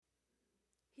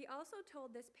He also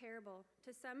told this parable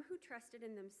to some who trusted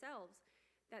in themselves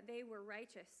that they were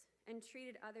righteous and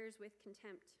treated others with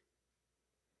contempt.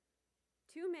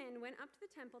 2 men went up to the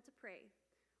temple to pray,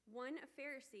 one a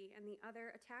Pharisee and the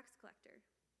other a tax collector.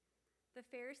 The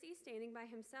Pharisee, standing by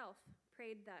himself,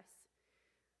 prayed thus: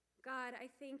 God,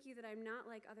 I thank you that I'm not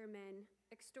like other men,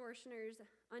 extortioners,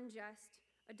 unjust,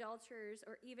 adulterers,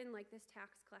 or even like this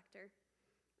tax collector.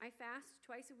 I fast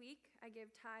twice a week, I give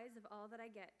tithes of all that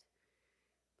I get.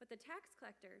 But the tax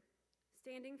collector,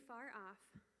 standing far off,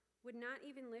 would not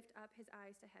even lift up his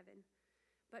eyes to heaven,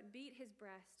 but beat his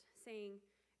breast, saying,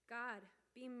 God,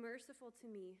 be merciful to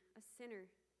me, a sinner.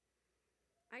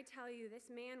 I tell you, this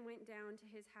man went down to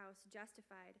his house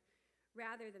justified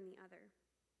rather than the other.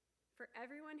 For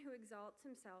everyone who exalts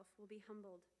himself will be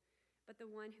humbled, but the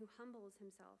one who humbles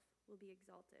himself will be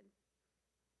exalted.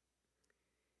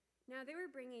 Now they were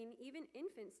bringing even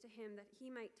infants to him that he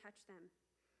might touch them.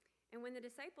 And when the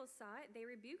disciples saw it, they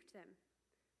rebuked them.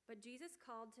 But Jesus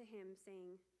called to him,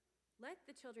 saying, Let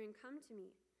the children come to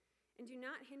me, and do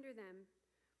not hinder them,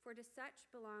 for to such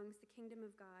belongs the kingdom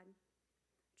of God.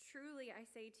 Truly I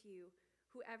say to you,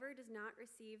 whoever does not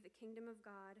receive the kingdom of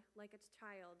God like a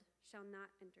child shall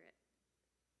not enter it.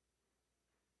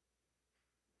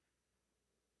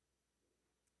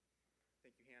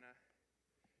 Thank you, Hannah.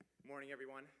 Good morning,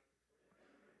 everyone.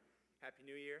 Happy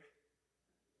New Year.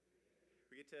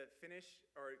 We get to finish,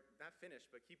 or not finish,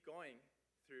 but keep going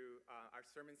through our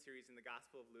sermon series in the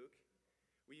Gospel of Luke.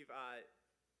 We've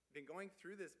been going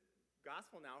through this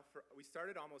gospel now we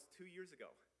started almost 2 years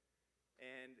ago.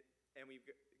 And we've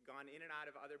gone in and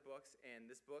out of other books, and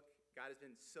this book, God has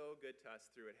been so good to us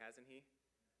through it, hasn't he?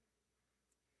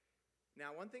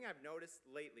 Now, one thing I've noticed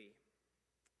lately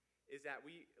is that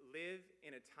we live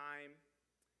in a time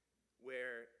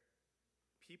where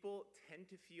people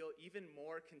tend to feel even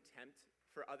more contempt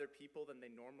for other people than they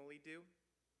normally do.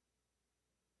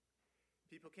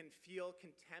 People can feel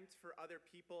contempt for other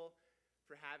people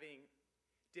for having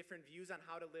different views on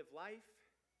how to live life,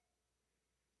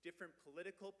 different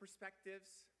political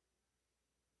perspectives.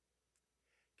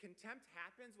 Contempt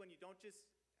happens when you don't just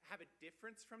have a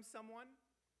difference from someone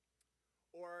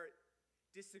or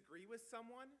disagree with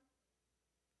someone,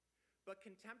 but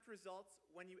contempt results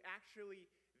when you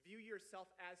actually view yourself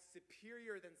as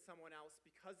superior than someone else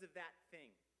because of that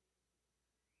thing.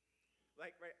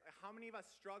 Right, how many of us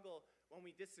struggle when we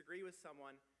disagree with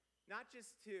someone, not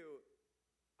just to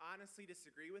honestly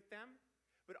disagree with them,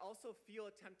 but also feel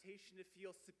a temptation to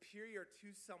feel superior to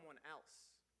someone else?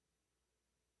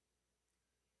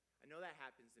 I know that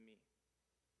happens to me.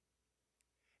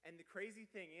 And the crazy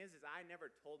thing is I never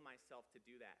told myself to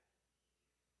do that.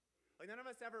 Like, none of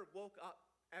us ever woke up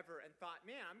ever and thought,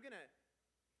 man, I'm going to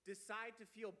decide to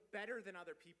feel better than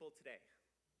other people today.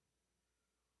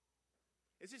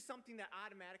 It's just something that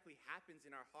automatically happens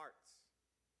in our hearts.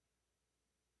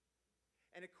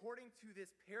 And according to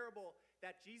this parable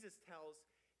that Jesus tells,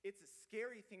 it's a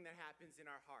scary thing that happens in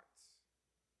our hearts.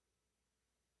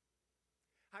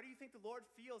 How do you think the Lord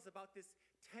feels about this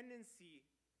tendency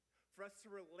for us to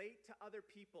relate to other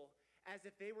people as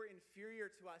if they were inferior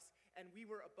to us and we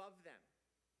were above them?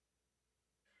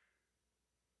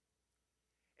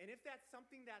 And if that's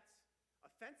something that's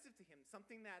offensive to him,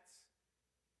 something that's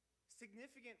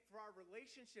significant for our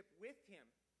relationship with him,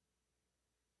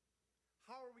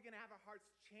 how are we going to have our hearts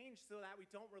changed so that we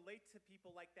don't relate to people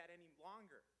like that any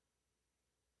longer?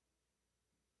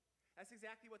 That's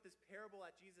exactly what this parable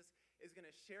that Jesus is going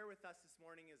to share with us this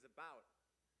morning is about.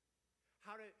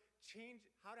 How to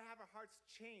have our hearts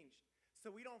changed so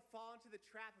we don't fall into the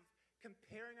trap of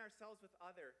comparing ourselves with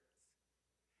others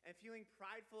and feeling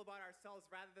prideful about ourselves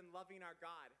rather than loving our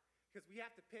God, because we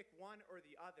have to pick one or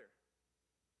the other.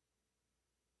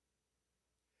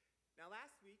 Now,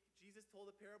 last week, Jesus told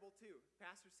a parable too.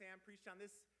 Pastor Sam preached on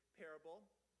this parable.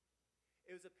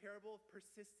 It was a parable of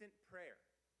persistent prayer.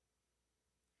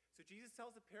 So Jesus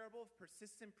tells a parable of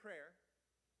persistent prayer,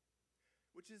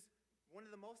 which is one of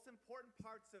the most important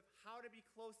parts of how to be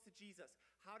close to Jesus,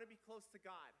 how to be close to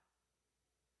God.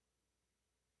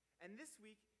 And this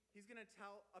week, he's going to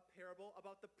tell a parable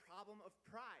about the problem of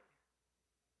pride.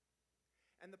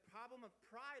 And the problem of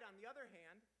pride, on the other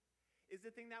hand, is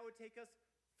the thing that would take us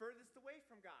furthest away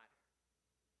from God.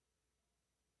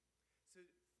 So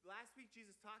last week,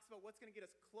 Jesus talks about what's going to get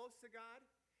us close to God.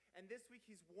 And this week,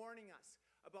 he's warning us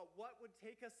about what would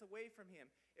take us away from him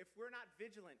if we're not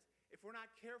vigilant, if we're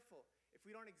not careful, if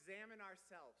we don't examine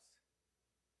ourselves.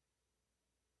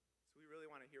 So we really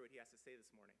want to hear what he has to say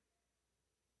this morning.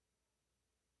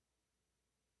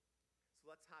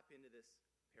 So let's hop into this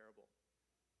parable.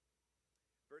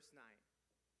 Verse 9.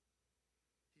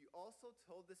 He also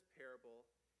told this parable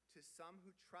to some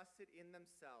who trusted in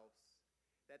themselves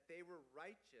that they were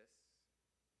righteous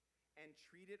and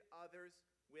treated others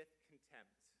with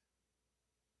contempt.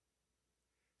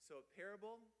 So a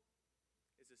parable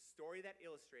is a story that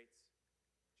illustrates.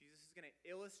 Jesus is going to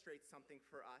illustrate something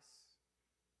for us.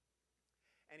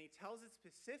 And he tells it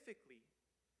specifically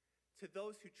to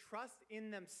those who trust in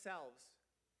themselves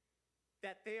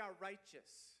that they are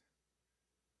righteous.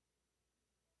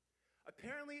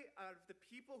 Apparently, out of the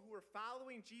people who were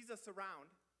following Jesus around,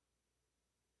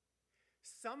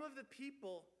 some of the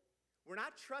people were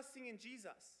not trusting in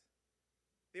Jesus.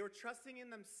 They were trusting in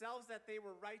themselves that they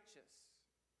were righteous.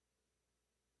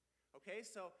 Okay,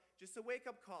 so just a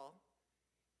wake-up call.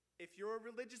 If you're a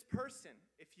religious person,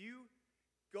 if you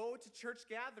go to church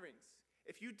gatherings,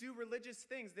 if you do religious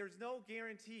things, there's no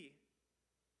guarantee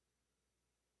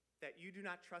that you do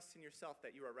not trust in yourself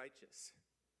that you are righteous,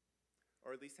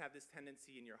 or at least have this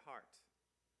tendency in your heart.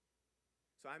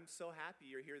 So I'm so happy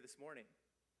you're here this morning.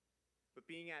 But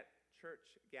being at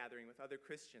church gathering with other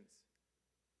Christians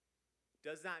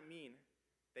does not mean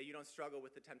that you don't struggle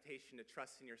with the temptation to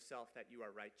trust in yourself that you are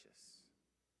righteous.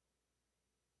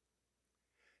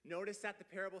 Notice that the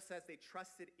parable says they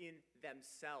trusted in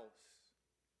themselves.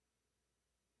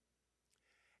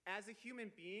 As a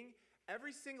human being,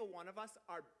 every single one of us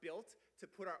are built to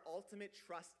put our ultimate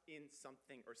trust in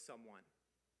something or someone.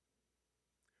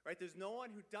 Right? There's no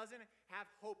one who doesn't have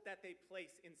hope that they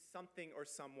place in something or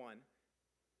someone.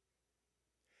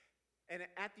 And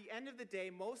at the end of the day,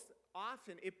 most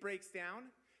often it breaks down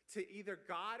to either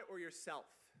God or yourself.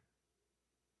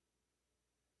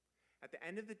 At the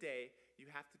end of the day, you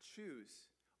have to choose,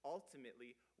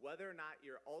 ultimately, whether or not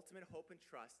your ultimate hope and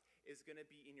trust is going to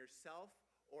be in yourself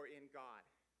or in God.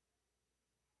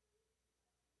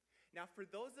 Now, for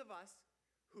those of us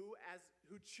who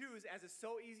choose, as is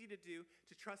so easy to do,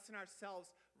 to trust in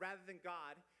ourselves rather than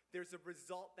God, there's a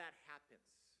result that happens.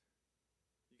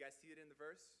 You guys see it in the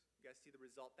verse? You guys see the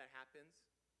result that happens?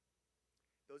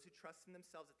 Those who trust in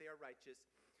themselves that they are righteous,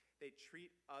 they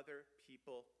treat other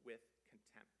people with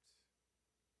contempt.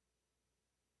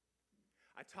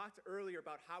 I talked earlier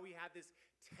about how we have this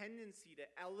tendency to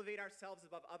elevate ourselves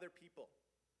above other people.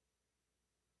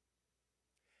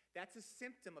 That's a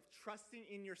symptom of trusting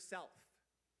in yourself.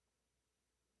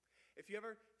 If you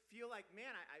ever feel like,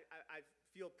 man, I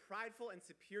feel prideful and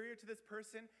superior to this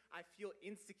person, I feel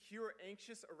insecure,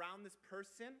 anxious around this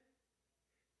person,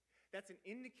 that's an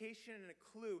indication and a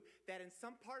clue that in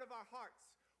some part of our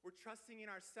hearts, we're trusting in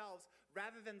ourselves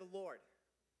rather than the Lord.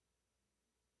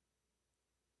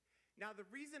 Now, the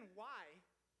reason why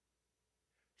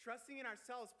trusting in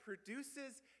ourselves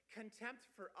produces contempt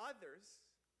for others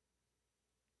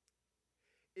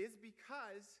is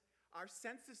because our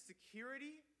sense of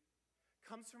security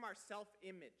comes from our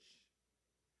self-image,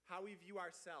 how we view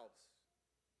ourselves.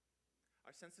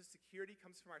 Our sense of security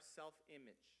comes from our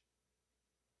self-image.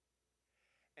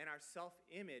 And our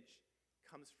self-image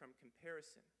comes from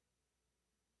comparison.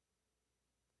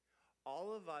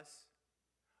 All of us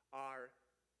are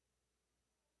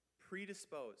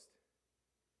predisposed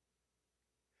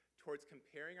towards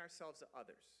comparing ourselves to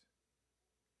others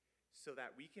so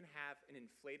that we can have an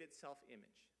inflated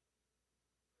self-image,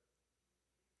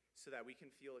 so that we can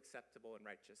feel acceptable and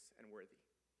righteous and worthy.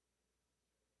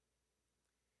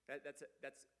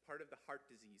 That's part of the heart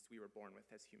disease we were born with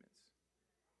as humans,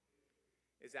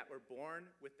 is that we're born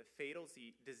with the fatal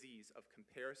disease of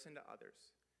comparison to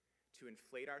others to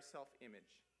inflate our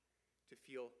self-image, to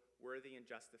feel worthy and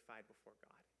justified before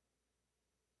God.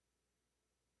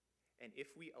 And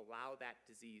if we allow that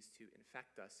disease to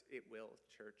infect us, it will,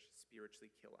 church,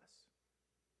 spiritually kill us.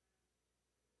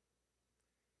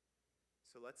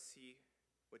 So let's see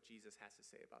what Jesus has to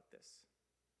say about this.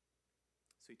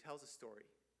 So he tells a story.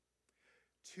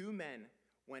 2 men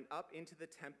went up into the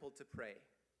temple to pray,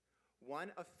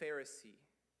 one a Pharisee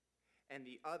and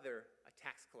the other a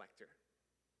tax collector.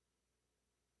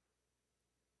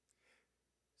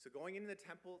 So going into the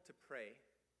temple to pray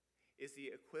is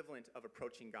the equivalent of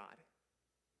approaching God.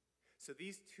 So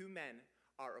these 2 men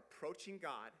are approaching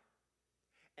God,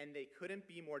 and they couldn't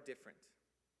be more different.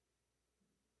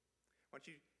 I want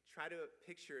you to try to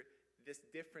picture this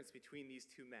difference between these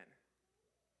 2 men.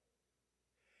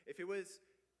 If it was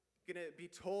going to be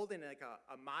told in like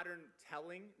a modern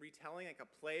retelling, like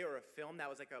a play or a film that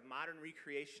was like a modern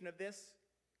recreation of this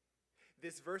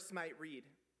verse might read,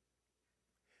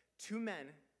 2 men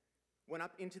went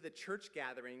up into the church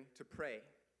gathering to pray.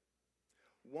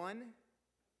 One,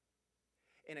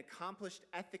 an accomplished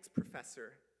ethics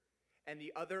professor, and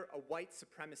the other, a white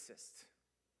supremacist.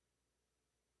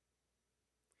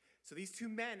 So these 2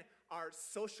 men are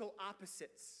social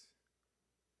opposites.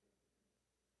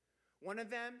 One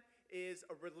of them is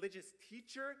a religious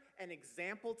teacher, an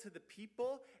example to the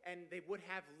people, and they would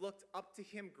have looked up to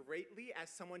him greatly as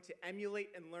someone to emulate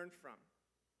and learn from.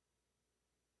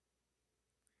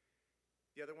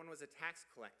 The other one was a tax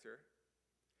collector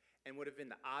and would have been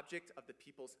the object of the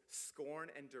people's scorn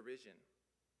and derision.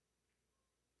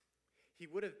 He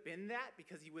would have been that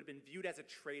because he would have been viewed as a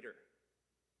traitor.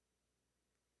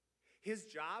 His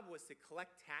job was to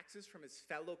collect taxes from his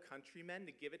fellow countrymen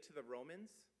to give it to the Romans.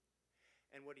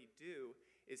 And what he'd do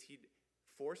is he'd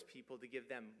force people to give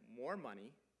them more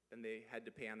money than they had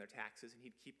to pay on their taxes, and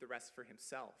he'd keep the rest for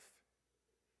himself.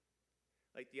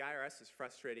 Like, the IRS is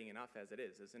frustrating enough as it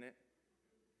is, isn't it?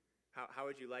 How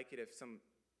would you like it if some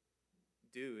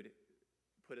dude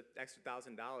put an extra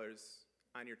 $1,000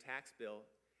 on your tax bill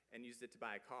and used it to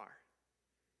buy a car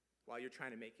while you're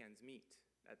trying to make ends meet?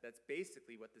 That's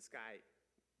basically what this guy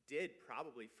did,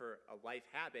 probably for a life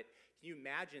habit. Can you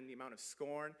imagine the amount of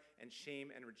scorn and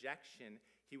shame and rejection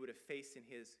he would have faced in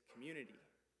his community?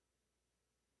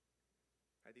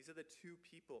 Right, these are the two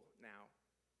people now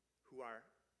who are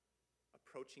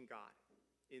approaching God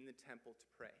in the temple to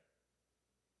pray.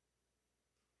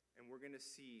 And we're going to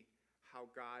see how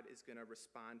God is going to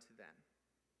respond to them.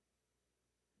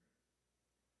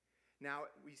 Now,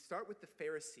 we start with the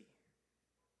Pharisee.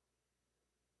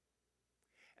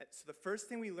 So the first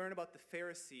thing we learn about the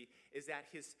Pharisee is that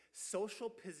his social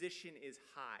position is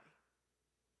high.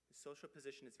 His social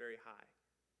position is very high.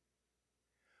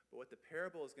 But what the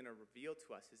parable is going to reveal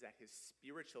to us is that his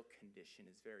spiritual condition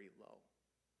is very low.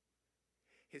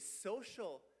 His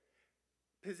social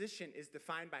position is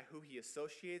defined by who he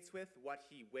associates with, what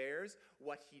he wears,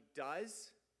 what he does.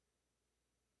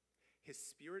 His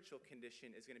spiritual condition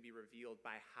is going to be revealed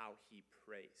by how he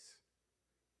prays.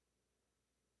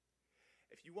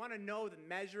 If you want to know the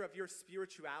measure of your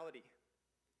spirituality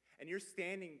and you're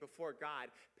standing before God,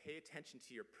 pay attention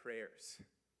to your prayers.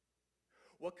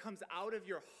 What comes out of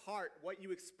your heart, what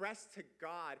you express to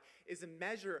God, is a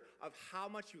measure of how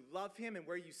much you love him and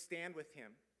where you stand with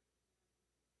him.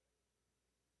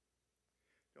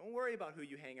 Don't worry about who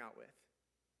you hang out with.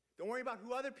 Don't worry about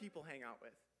who other people hang out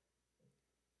with.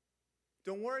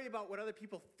 Don't worry about what other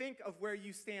people think of where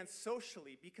you stand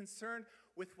socially. Be concerned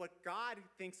with what God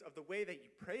thinks of the way that you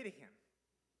pray to him.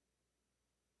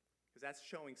 Because that's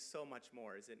showing so much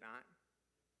more, is it not?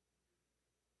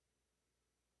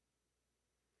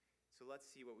 So let's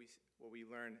see what we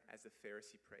learn as the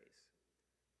Pharisee prays.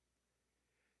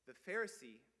 The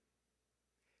Pharisee,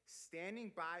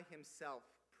 standing by himself,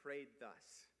 prayed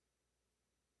thus.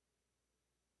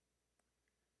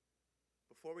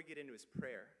 Before we get into his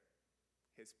prayer,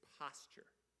 his posture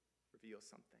reveals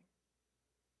something.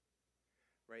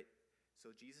 Right? So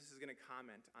Jesus is going to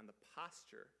comment on the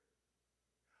posture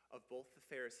of both the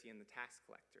Pharisee and the tax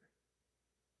collector.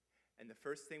 And the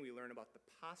first thing we learn about the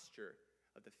posture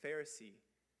of the Pharisee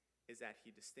is that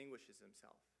he distinguishes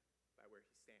himself by where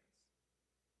he stands.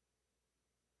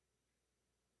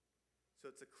 So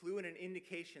it's a clue and an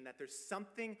indication that there's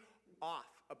something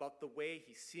off about the way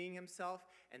he's seeing himself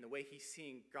and the way he's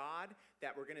seeing God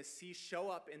that we're going to see show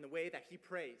up in the way that he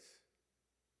prays.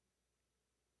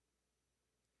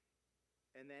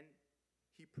 And then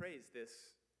he prays this,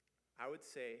 I would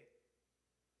say,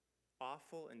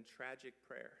 awful and tragic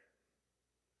prayer.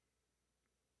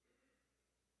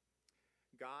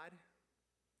 God,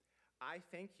 I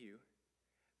thank you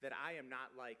that I am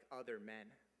not like other men,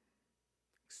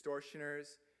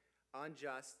 extortioners,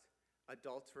 unjust,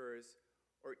 adulterers,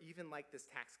 or even like this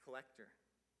tax collector.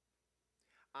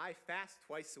 I fast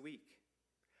twice a week.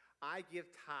 I give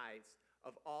tithes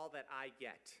of all that I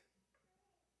get.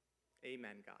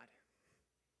 Amen, God.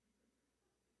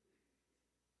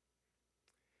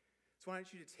 So I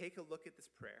want you to take a look at this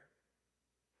prayer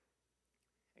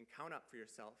and count up for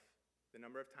yourself the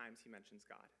number of times he mentions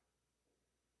God.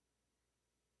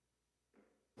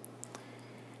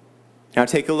 Now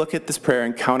take a look at this prayer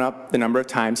and count up the number of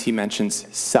times he mentions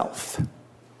self.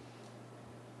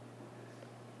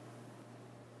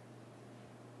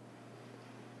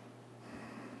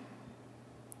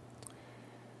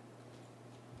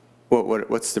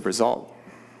 What's the result?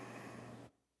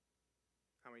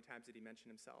 How many times did he mention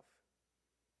himself?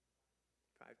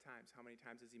 5 times. How many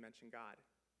times does he mention God?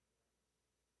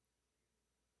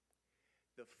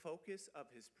 The focus of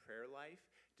his prayer life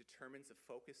determines the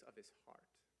focus of his heart.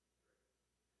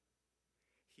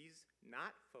 He's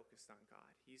not focused on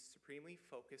God. He's supremely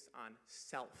focused on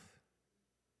self.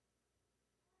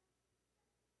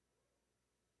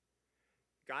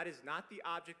 God is not the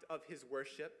object of his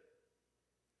worship.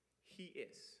 He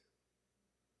is.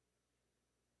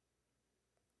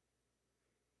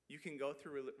 can go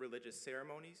through religious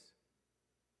ceremonies,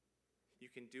 you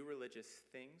can do religious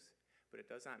things, but it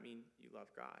does not mean you love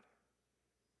God.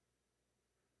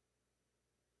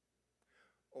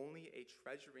 Only a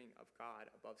treasuring of God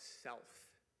above self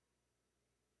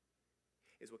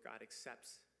is what God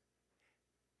accepts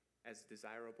as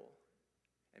desirable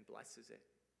and blesses it.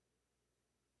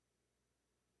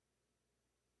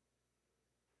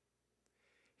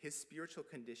 His spiritual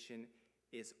condition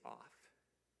is off,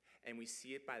 and we see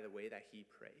it by the way that he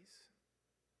prays.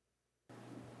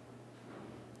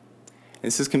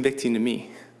 This is convicting to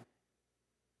me,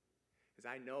 because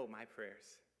I know my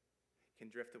prayers can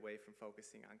drift away from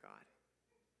focusing on God.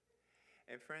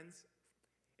 And friends,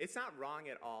 it's not wrong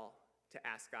at all to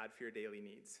ask God for your daily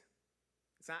needs.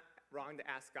 It's not wrong to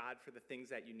ask God for the things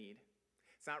that you need.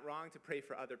 It's not wrong to pray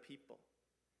for other people.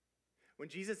 When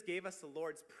Jesus gave us the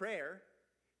Lord's Prayer,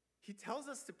 he tells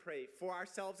us to pray for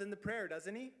ourselves in the prayer,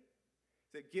 doesn't he?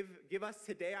 To give us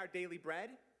today our daily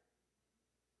bread.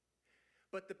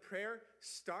 But the prayer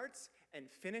starts and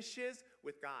finishes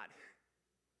with God.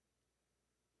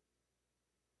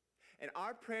 And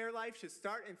our prayer life should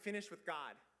start and finish with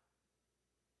God.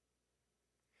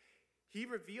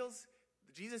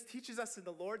 Jesus teaches us in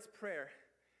the Lord's Prayer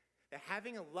that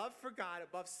having a love for God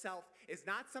above self is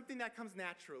not something that comes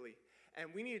naturally. And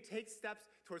we need to take steps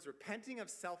towards repenting of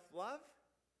self-love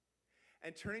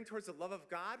and turning towards the love of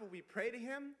God when we pray to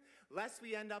him, lest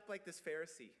we end up like this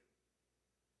Pharisee.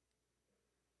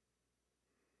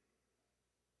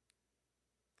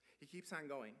 He keeps on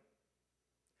going.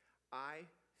 I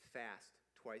fast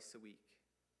twice a week.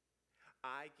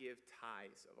 I give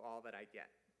tithes of all that I get.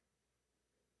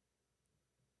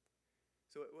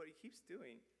 So what he keeps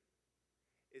doing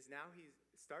is now he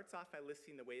starts off by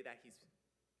listing the way that he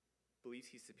believes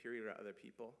he's superior to other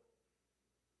people.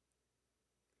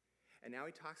 And now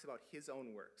he talks about his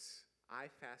own works. I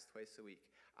fast twice a week.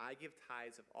 I give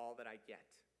tithes of all that I get.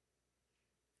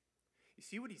 You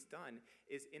see what he's done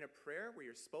is in a prayer where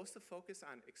you're supposed to focus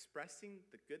on expressing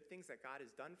the good things that God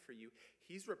has done for you,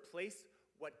 he's replaced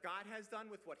what God has done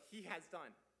with what he has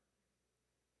done.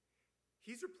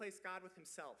 He's replaced God with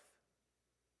himself.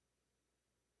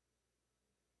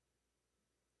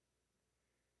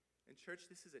 In church,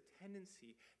 this is a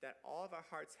tendency that all of our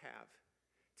hearts have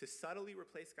to subtly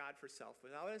replace God for self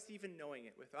without us even knowing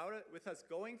it, with us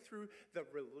going through the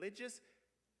religious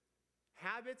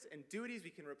habits and duties. We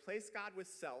can replace God with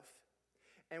self,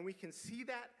 and we can see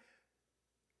that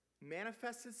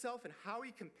manifest itself in how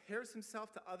he compares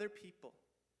himself to other people.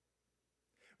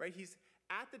 Right? He's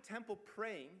at the temple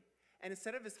praying, and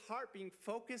instead of his heart being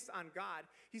focused on God,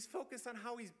 he's focused on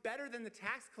how he's better than the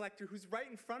tax collector who's right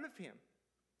in front of him.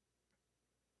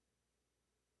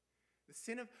 The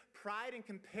sin of pride and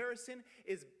comparison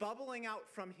is bubbling out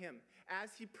from him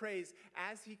as he prays,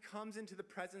 as he comes into the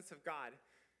presence of God.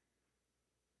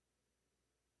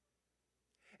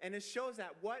 And it shows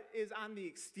that what is on the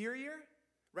exterior,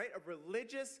 right, a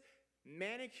religious,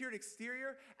 manicured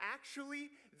exterior, actually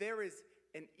there is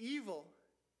an evil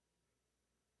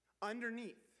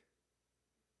underneath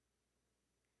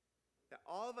that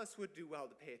all of us would do well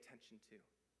to pay attention to.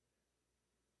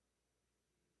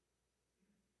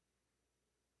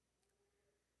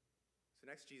 So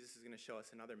next, Jesus is going to show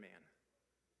us another man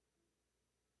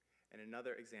and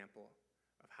another example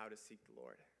of how to seek the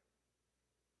Lord.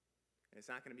 And it's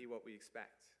not going to be what we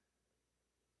expect.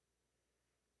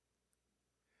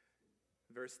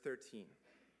 Verse 13.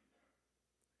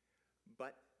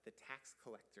 But the tax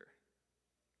collector,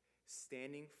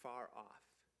 standing far off,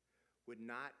 would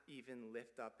not even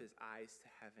lift up his eyes to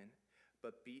heaven,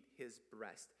 but beat his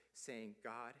breast, saying,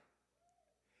 God,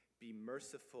 be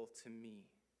merciful to me,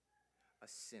 a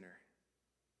sinner.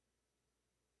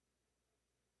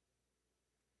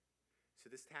 So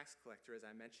this tax collector, as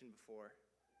I mentioned before,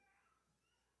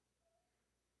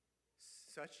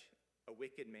 such a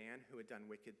wicked man who had done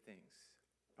wicked things.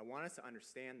 I want us to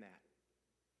understand that.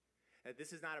 That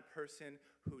this is not a person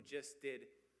who just did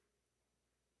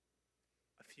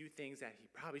a few things that he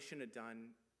probably shouldn't have done,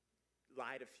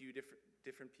 lied a few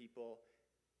different people,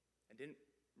 and didn't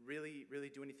really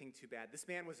do anything too bad. This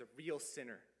man was a real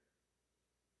sinner.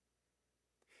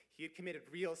 He had committed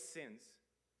real sins.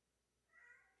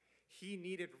 He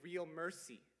needed real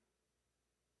mercy.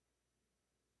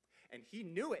 And he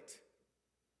knew it.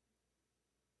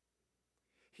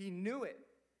 He knew it.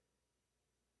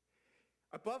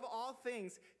 Above all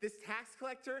things, this tax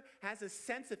collector has a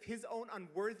sense of his own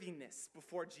unworthiness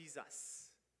before Jesus.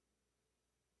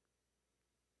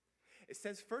 It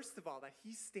says, first of all, that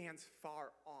he stands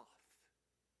far off.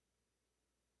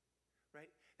 Right?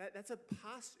 That's a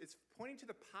posture. It's pointing to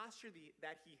the posture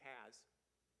that he has.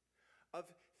 of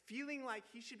feeling like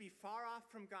he should be far off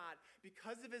from God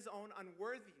because of his own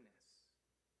unworthiness.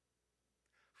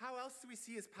 How else do we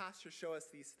see his posture show us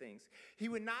these things? He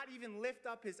would not even lift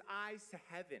up his eyes to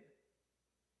heaven.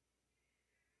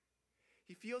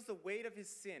 He feels the weight of his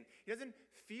sin. He doesn't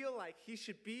feel like he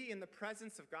should be in the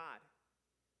presence of God.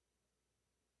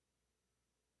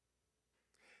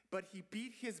 But he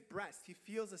beat his breast. He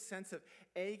feels a sense of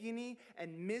agony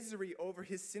and misery over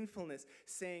his sinfulness,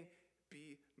 saying,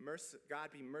 God,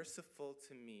 be merciful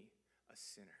to me, a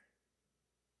sinner.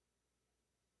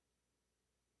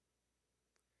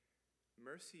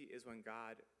 Mercy is when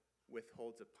God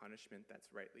withholds a punishment that's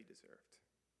rightly deserved.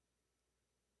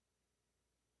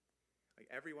 Like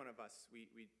every one of us, we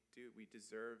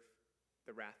deserve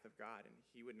the wrath of God, and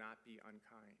he would not be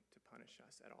unkind to punish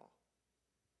us at all.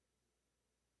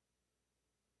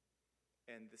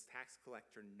 And this tax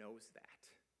collector knows that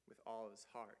with all of his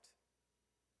heart.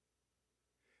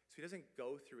 So he doesn't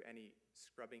go through any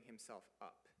scrubbing himself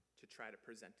up to try to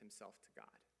present himself to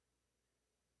God,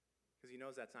 because he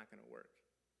knows that's not going to work.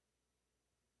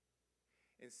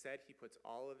 Instead, he puts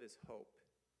all of his hope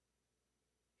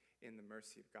in the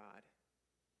mercy of God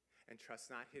and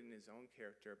trusts not in his own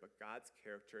character, but God's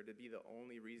character to be the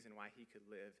only reason why he could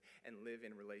live and live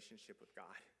in relationship with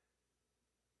God.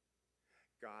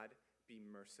 God, be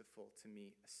merciful to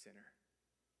me, a sinner.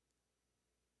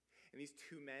 In these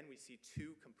two men, we see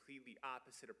two completely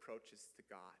opposite approaches to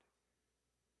God.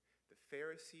 The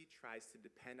Pharisee tries to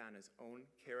depend on his own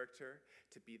character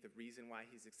to be the reason why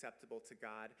he's acceptable to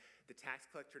God. The tax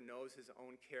collector knows his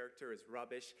own character is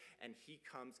rubbish, and he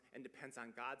comes and depends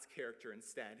on God's character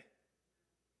instead.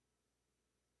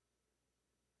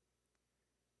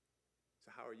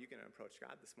 So how are you going to approach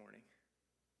God this morning?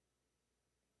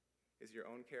 Is your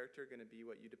own character going to be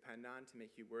what you depend on to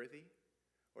make you worthy?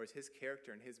 Or is his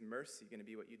character and his mercy going to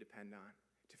be what you depend on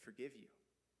to forgive you?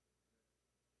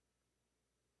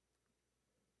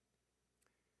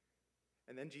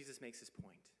 And then Jesus makes his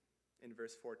point in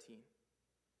verse 14.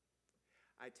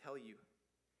 I tell you,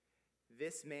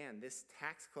 this man, this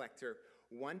tax collector,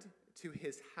 went to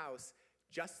his house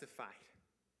justified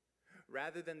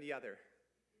rather than the other.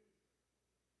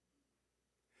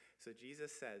 So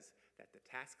Jesus says that the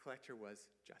tax collector was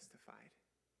justified.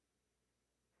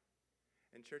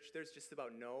 And church, there's just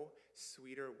about no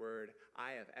sweeter word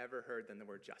I have ever heard than the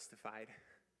word justified.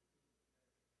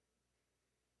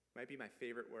 Might be my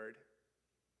favorite word.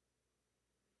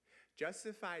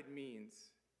 Justified means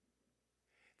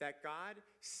that God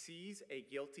sees a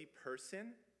guilty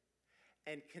person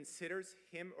and considers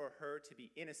him or her to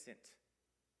be innocent.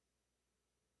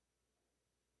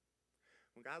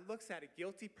 When God looks at a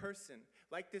guilty person,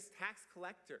 like this tax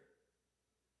collector,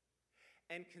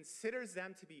 and considers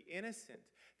them to be innocent,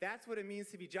 that's what it means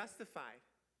to be justified.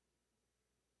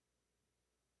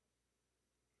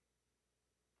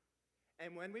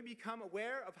 And when we become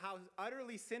aware of how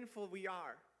utterly sinful we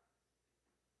are,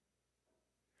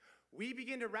 we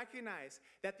begin to recognize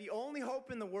that the only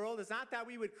hope in the world is not that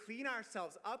we would clean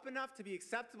ourselves up enough to be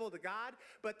acceptable to God,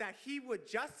 but that he would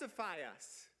justify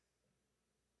us.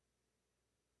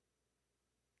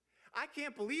 I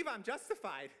can't believe I'm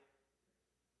justified.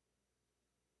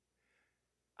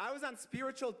 I was on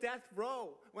spiritual death row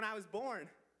when I was born.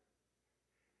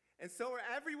 And so are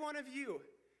every one of you,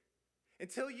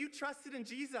 until you trusted in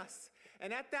Jesus.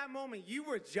 And at that moment, you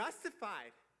were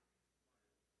justified.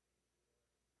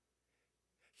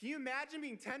 Can you imagine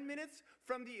being 10 minutes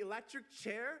from the electric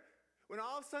chair when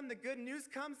all of a sudden the good news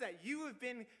comes that you have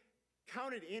been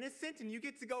counted innocent and you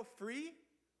get to go free?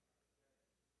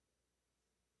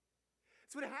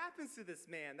 That's what happens to this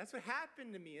man. That's what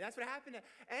happened to me. That's what happened to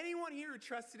anyone here who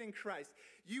trusted in Christ.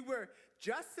 You were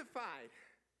justified.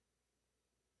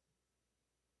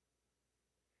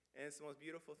 And it's the most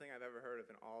beautiful thing I've ever heard of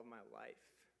in all of my life.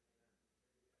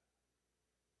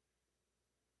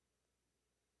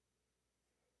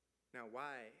 Now,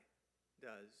 why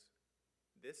does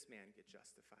this man get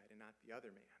justified and not the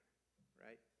other man,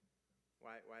 right?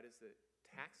 Why does the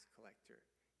tax collector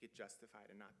get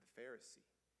justified and not the Pharisee?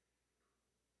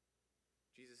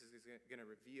 Jesus is going to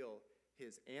reveal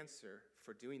his answer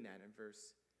for doing that in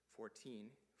verse 14.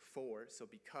 So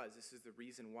because this is the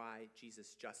reason why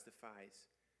Jesus justifies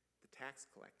the tax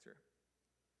collector.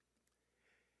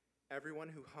 Everyone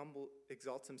who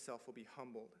exalts himself will be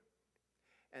humbled,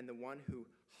 and the one who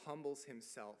humbles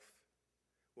himself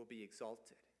will be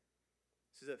exalted.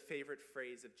 This is a favorite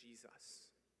phrase of Jesus.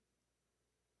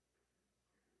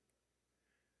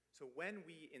 So when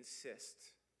we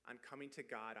insist on coming to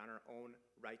God on our own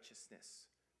righteousness,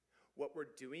 what we're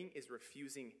doing is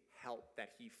refusing help that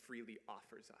he freely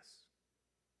offers us.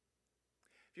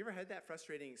 Have you ever had that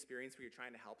frustrating experience where you're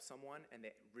trying to help someone and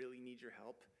they really need your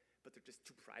help, but they're just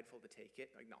too prideful to take it?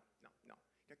 Like, no. You're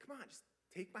like, come on, just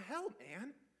take my help,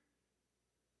 man.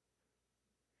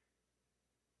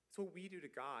 That's what we do to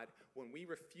God when we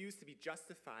refuse to be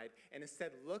justified and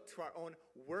instead look to our own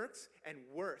works and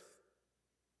worth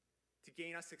to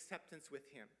gain us acceptance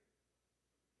with him.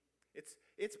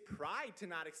 It's pride to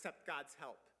not accept God's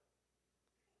help.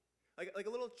 Like a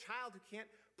little child who can't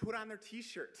put on their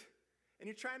t-shirt. And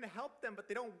you're trying to help them, but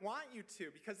they don't want you to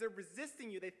because they're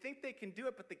resisting you. They think they can do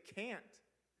it, but they can't.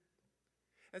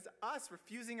 It's us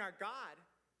refusing our God.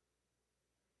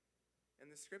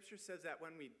 And the scripture says that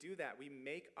when we do that, we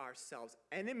make ourselves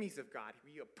enemies of God.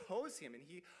 We oppose him, and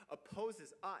he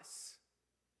opposes us.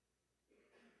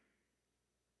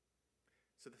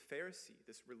 So the Pharisee,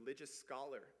 this religious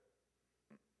scholar,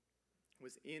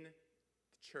 was in the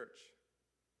church,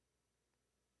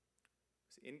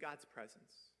 was in God's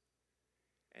presence.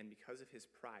 And because of his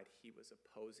pride, he was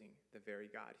opposing the very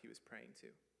God he was praying to.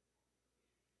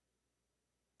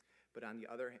 But on the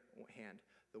other hand,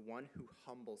 the one who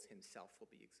humbles himself will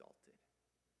be exalted.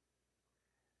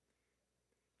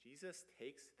 Jesus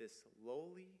takes this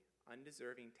lowly,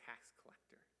 undeserving tax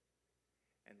collector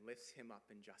and lifts him up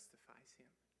and justifies him.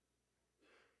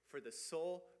 For the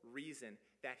sole reason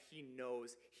that he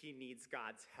knows he needs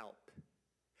God's help.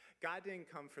 God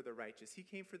didn't come for the righteous. He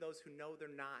came for those who know they're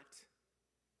not.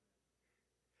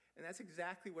 And that's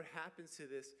exactly what happens to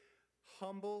this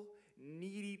humble,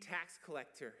 needy tax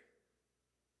collector.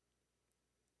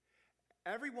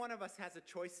 Every one of us has a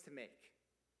choice to make.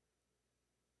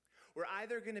 We're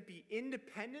either going to be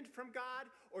independent from God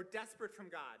or desperate from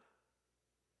God.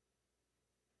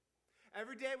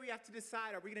 Every day we have to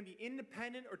decide, are we going to be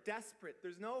independent or desperate?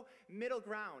 There's no middle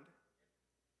ground.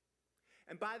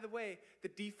 And by the way, the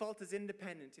default is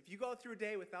independent. If you go through a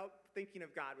day without thinking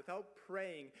of God, without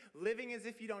praying, living as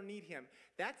if you don't need him,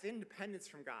 that's independence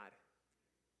from God.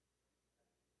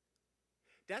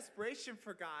 Desperation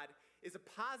for God is a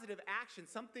positive action,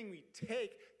 something we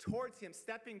take towards him,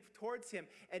 stepping towards him,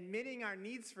 admitting our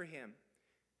needs for him.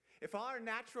 If all our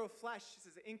natural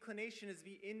flesh's inclination is to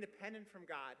be independent from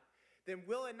God, then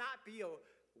will it not be a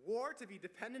war to be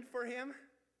dependent for him?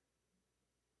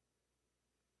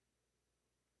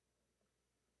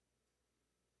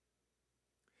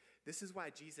 This is why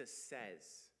Jesus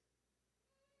says,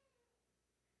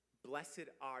 "Blessed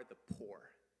are the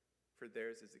poor, for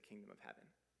theirs is the kingdom of heaven."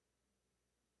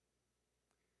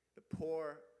 The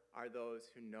poor are those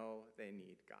who know they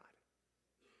need God.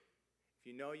 If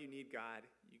you know you need God,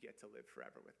 you get to live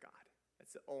forever with God.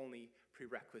 That's the only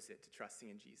prerequisite to trusting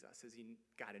in Jesus, is you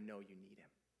got to know you need him.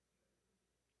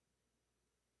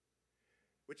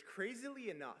 Which, crazily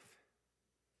enough,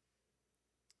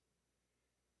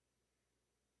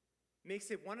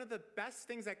 makes it one of the best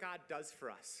things that God does for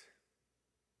us,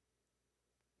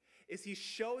 is he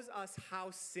shows us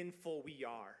how sinful we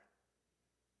are.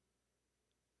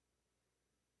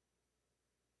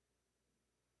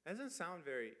 That doesn't sound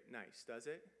very nice, does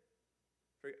it?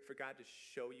 For God to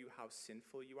show you how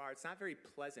sinful you are. It's not very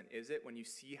pleasant, is it, when you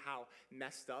see how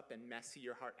messed up and messy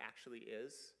your heart actually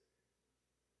is?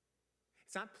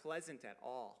 It's not pleasant at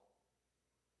all.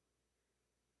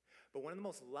 But one of the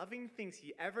most loving things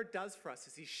he ever does for us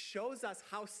is he shows us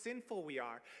how sinful we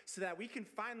are so that we can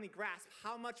finally grasp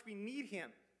how much we need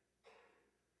him.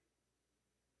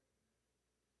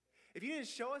 If he didn't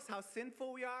show us how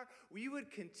sinful we are, we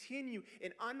would continue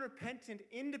in unrepentant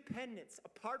independence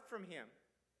apart from him.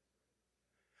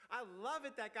 I love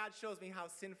it that God shows me how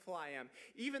sinful I am,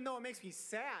 even though it makes me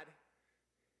sad.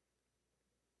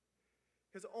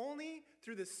 Because only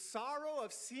through the sorrow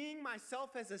of seeing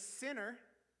myself as a sinner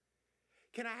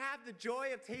can I have the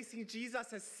joy of tasting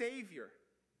Jesus as Savior.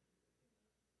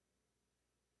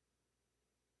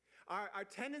 Our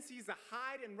tendency is to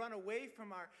hide and run away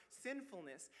from our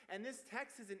sinfulness. And this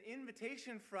text is an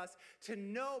invitation for us to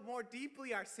know more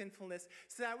deeply our sinfulness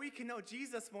so that we can know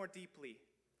Jesus more deeply.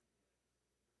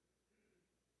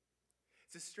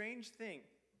 It's a strange thing.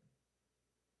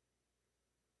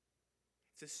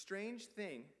 It's a strange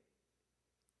thing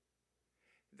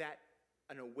that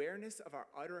an awareness of our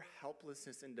utter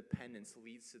helplessness and dependence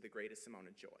leads to the greatest amount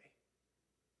of joy.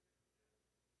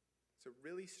 It's a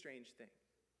really strange thing.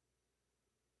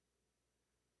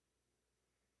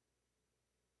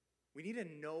 We need to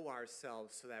know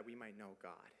ourselves so that we might know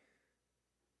God.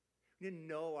 We need to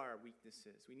know our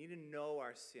weaknesses. We need to know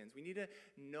our sins. We need to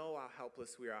know how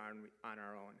helpless we are on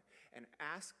our own and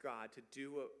ask God to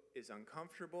do what is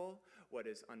uncomfortable, what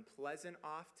is unpleasant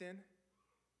often,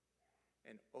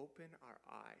 and open our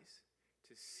eyes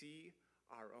to see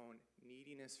our own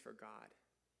neediness for God,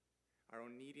 our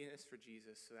own neediness for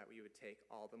Jesus so that we would take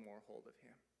all the more hold of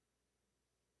him.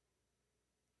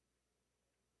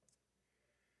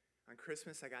 On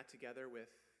Christmas, I got together with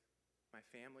my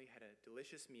family, had a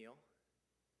delicious meal.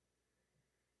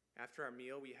 After our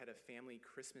meal, we had a family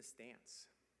Christmas dance.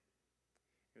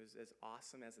 It was as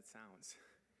awesome as it sounds.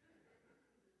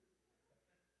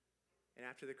 And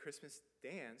after the Christmas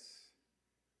dance,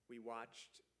 we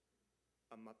watched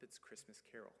A Muppet's Christmas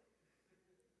Carol.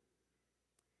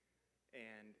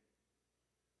 And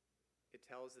it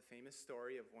tells the famous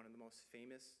story of one of the most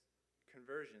famous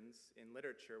conversions in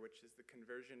literature, which is the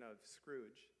conversion of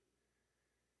Scrooge.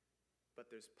 But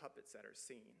there's puppets that are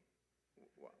singing.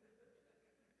 Well,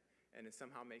 and it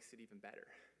somehow makes it even better.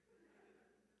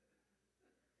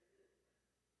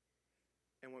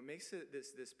 And what makes it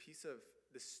this piece of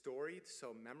the story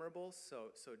so memorable,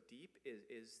 so deep,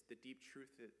 is the deep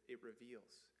truth that it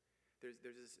reveals. There's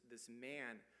this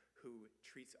man who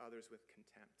treats others with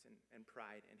contempt and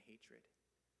pride and hatred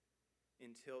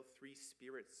until three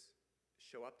spirits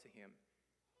show up to him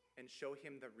and show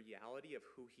him the reality of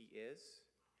who he is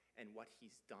and what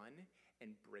he's done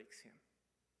and breaks him.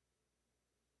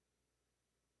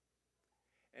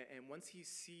 And once he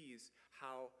sees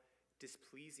how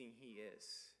displeasing he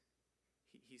is,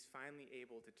 he's finally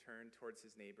able to turn towards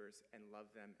his neighbors and love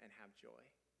them and have joy.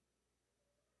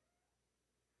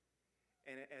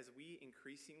 And as we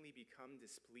increasingly become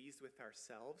displeased with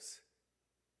ourselves,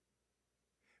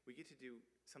 we get to do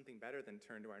something better than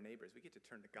turn to our neighbors. We get to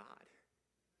turn to God.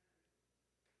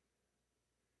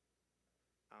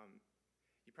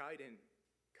 You probably didn't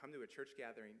come to a church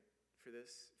gathering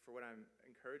for what I'm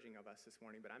encouraging of us this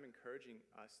morning, but I'm encouraging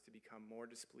us to become more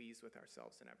displeased with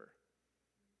ourselves than ever,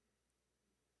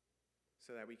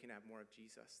 so that we can have more of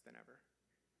Jesus than ever.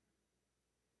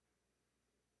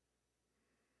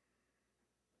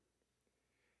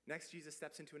 Next, Jesus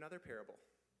steps into another parable.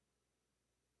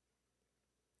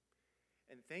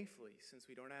 And thankfully, since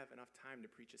we don't have enough time to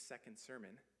preach a second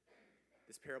sermon,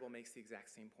 this parable makes the exact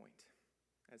same point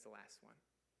as the last one.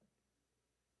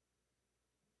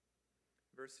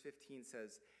 Verse 15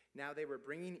 says, "Now they were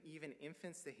bringing even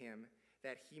infants to him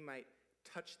that he might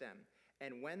touch them.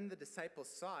 And when the disciples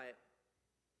saw it,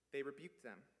 they rebuked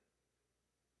them."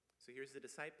 So here's the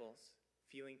disciples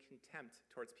feeling contempt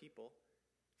towards people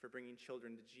for bringing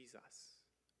children to Jesus.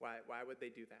 Why would they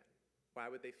do that? Why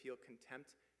would they feel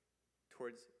contempt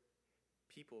towards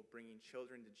people bringing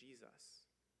children to Jesus?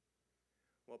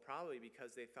 Well, probably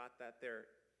because they thought that their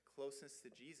closeness to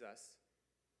Jesus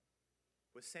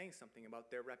was saying something about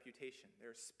their reputation,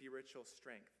 their spiritual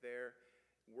strength, their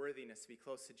worthiness to be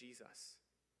close to Jesus.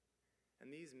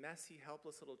 And these messy,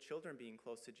 helpless little children being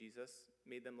close to Jesus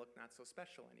made them look not so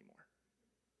special anymore.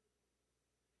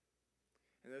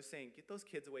 And they're saying, get those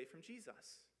kids away from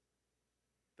Jesus.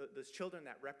 Those children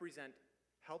that represent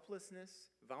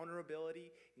helplessness,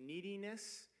 vulnerability,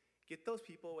 neediness, get those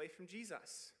people away from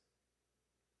Jesus.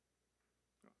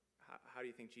 How do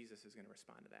you think Jesus is going to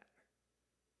respond to that?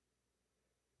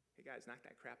 Hey guys, knock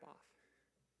that crap off.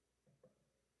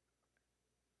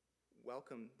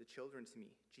 Welcome the children to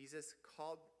me. Jesus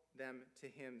called them to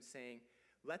him, saying,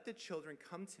 "Let the children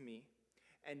come to me,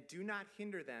 and do not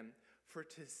hinder them, for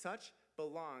to such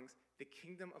belongs the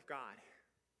kingdom of God."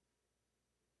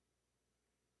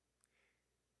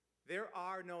 There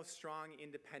are no strong,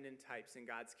 independent types in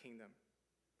God's kingdom.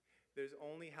 There's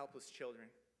only helpless children.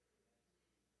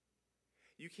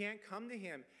 You can't come to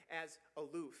him as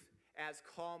aloof, as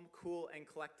calm, cool, and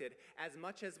collected, as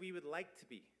much as we would like to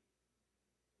be.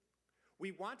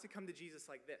 We want to come to Jesus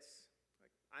like this.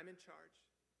 Like, I'm in charge.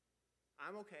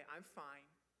 I'm okay. I'm fine.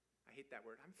 I hate that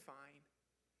word. I'm fine.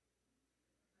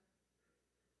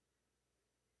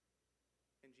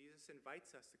 And Jesus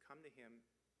invites us to come to him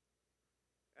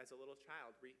as a little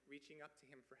child, reaching up to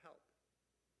him for help.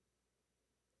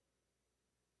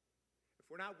 If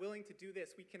we're not willing to do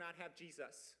this, we cannot have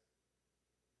Jesus.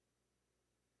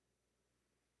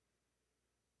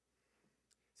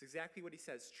 It's exactly what he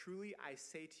says. "Truly I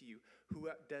say to you,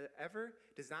 whoever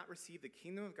does not receive the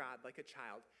kingdom of God like a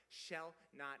child shall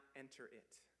not enter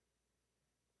it."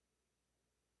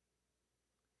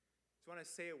 I just want to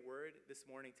say a word this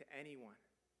morning to anyone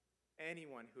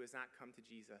who has not come to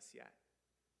Jesus yet.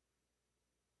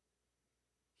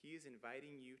 He is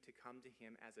inviting you to come to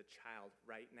him as a child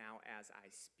right now as I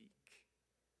speak.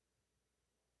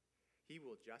 He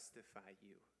will justify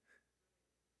you.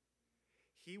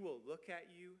 He will look at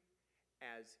you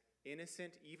as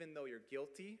innocent even though you're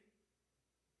guilty,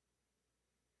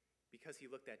 because he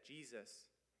looked at Jesus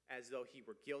as though he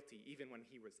were guilty even when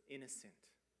he was innocent.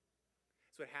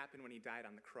 That's what happened when he died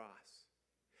on the cross.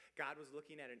 God was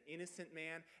looking at an innocent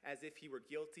man as if he were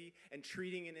guilty and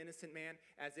treating an innocent man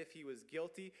as if he was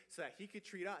guilty so that he could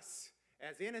treat us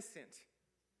as innocent,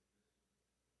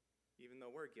 even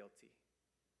though we're guilty.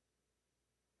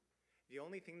 The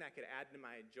only thing that could add to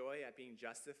my joy at being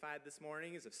justified this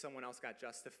morning is if someone else got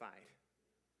justified.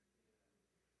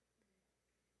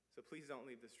 So please don't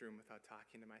leave this room without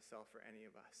talking to myself or any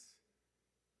of us.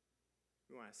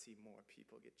 We want to see more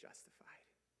people get justified.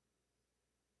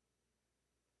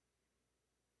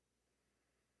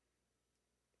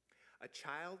 A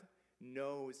child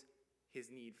knows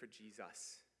his need for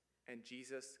Jesus, and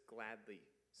Jesus gladly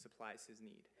supplies his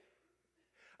need.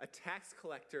 A tax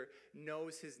collector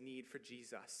knows his need for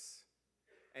Jesus,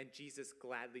 and Jesus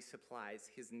gladly supplies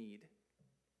his need.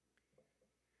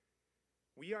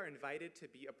 We are invited to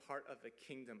be a part of a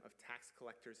kingdom of tax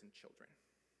collectors and children.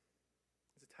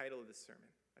 It's the title of this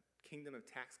sermon, a kingdom of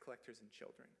tax collectors and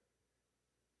children.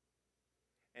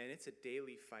 And it's a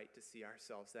daily fight to see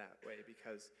ourselves that way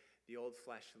because the old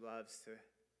flesh loves to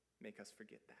make us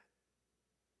forget that.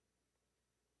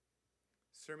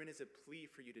 Sermon is a plea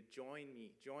for you to join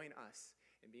me, join us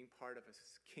in being part of a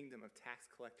kingdom of tax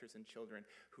collectors and children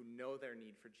who know their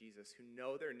need for Jesus, who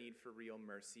know their need for real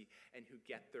mercy, and who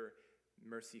get their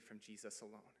mercy from Jesus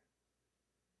alone.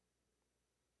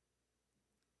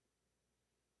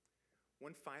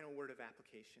 One final word of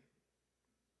application.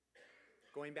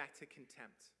 Going back to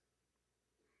contempt.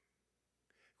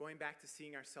 Going back to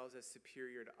seeing ourselves as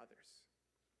superior to others.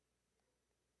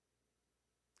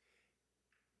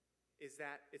 Is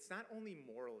that it's not only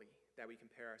morally that we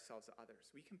compare ourselves to others.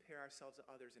 We compare ourselves to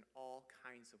others in all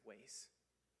kinds of ways.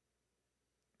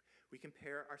 We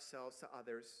compare ourselves to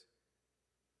others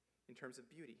in terms of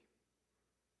beauty,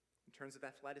 in terms of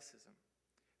athleticism,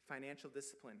 financial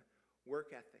discipline,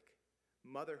 work ethic,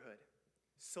 motherhood,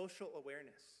 social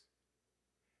awareness.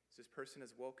 Is this person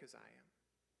as woke as I am?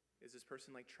 Is this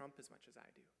person like Trump as much as I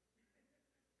do?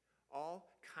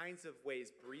 All kinds of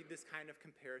ways breed this kind of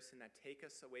comparison that take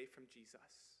us away from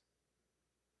Jesus.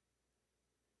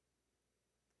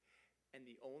 And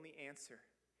the only answer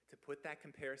to put that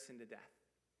comparison to death,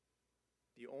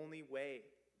 the only way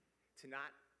to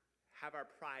not have our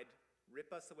pride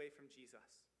rip us away from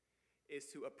Jesus, is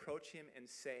to approach him and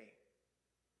say,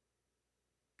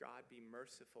 God, be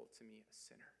merciful to me, a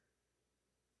sinner.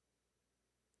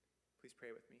 Please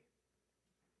pray with me.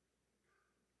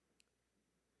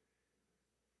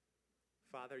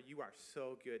 Father, you are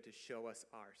so good to show us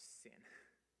our sin.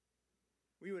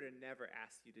 We would have never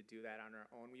asked you to do that on our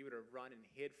own. We would have run and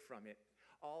hid from it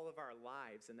all of our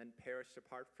lives and then perished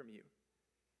apart from you.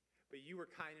 But you were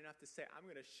kind enough to say, I'm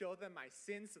going to show them my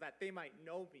sin so that they might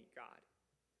know me, God.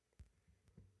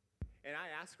 And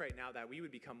I ask right now that we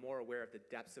would become more aware of the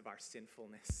depths of our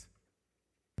sinfulness.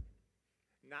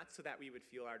 Not so that we would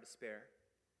feel our despair,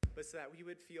 but so that we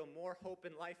would feel more hope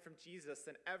and life from Jesus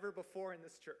than ever before in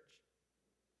this church.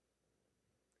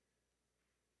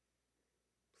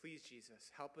 Please,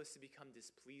 Jesus, help us to become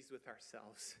displeased with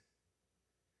ourselves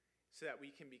so that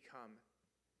we can become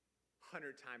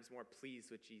 100 times more pleased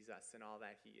with Jesus and all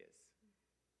that he is.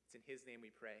 It's in his name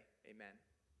we pray. Amen.